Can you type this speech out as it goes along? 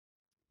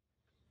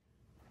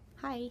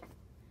Hi.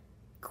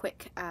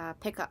 Quick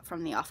pickup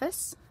from the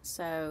office.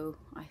 So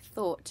I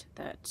thought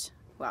that,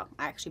 well,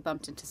 I actually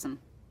bumped into some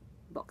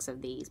box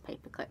of these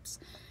paper clips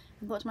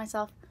and thought to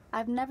myself,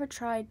 I've never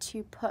tried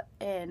to put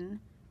in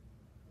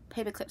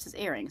paper clips as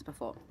earrings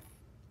before.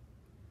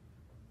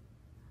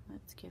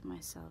 Let's give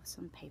myself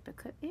some paper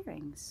clip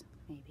earrings,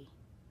 maybe.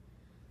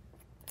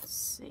 Let's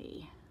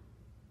see.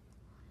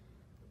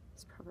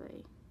 It's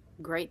probably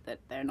great that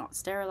they're not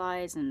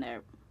sterilized and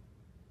they're...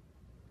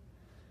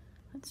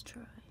 Let's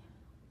try.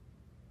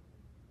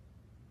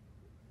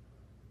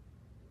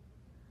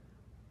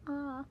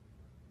 Ow.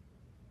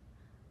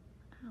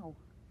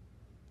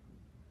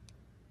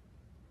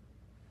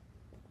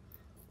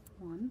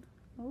 One.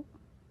 Oh.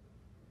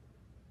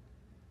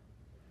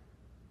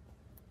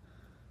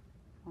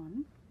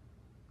 One.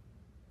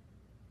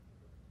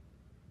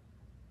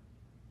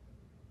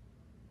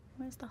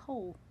 Where's the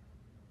hole?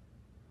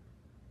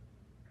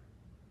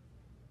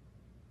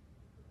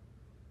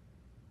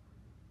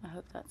 I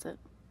hope that's it.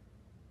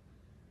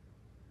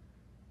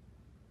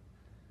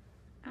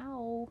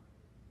 Ow.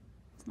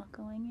 It's not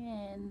going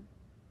in.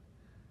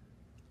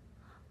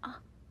 Ah.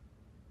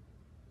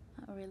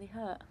 That really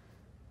hurt.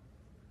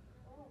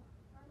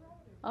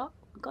 Oh,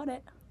 got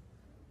it.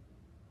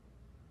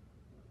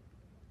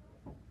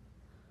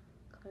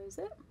 Close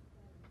it.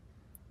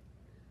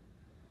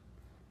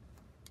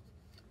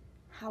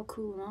 How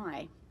cool am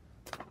I?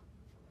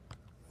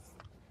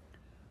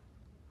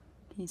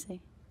 Can you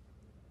see?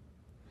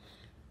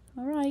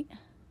 Alright,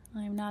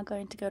 I am now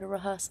going to go to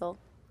rehearsal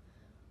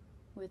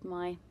with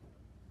my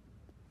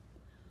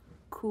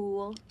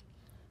cool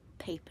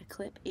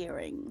paperclip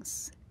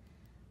earrings.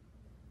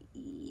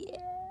 Yeah.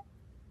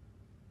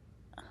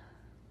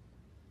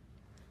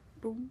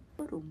 Boom,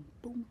 ba-doom,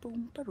 boom,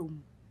 boom,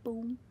 ba-doom,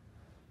 boom.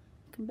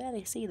 I can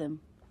barely see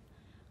them.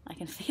 I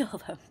can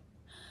feel them.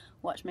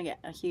 Watch me get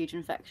a huge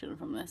infection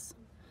from this.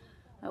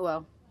 Oh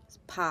well, it's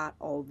part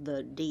of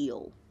the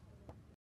deal.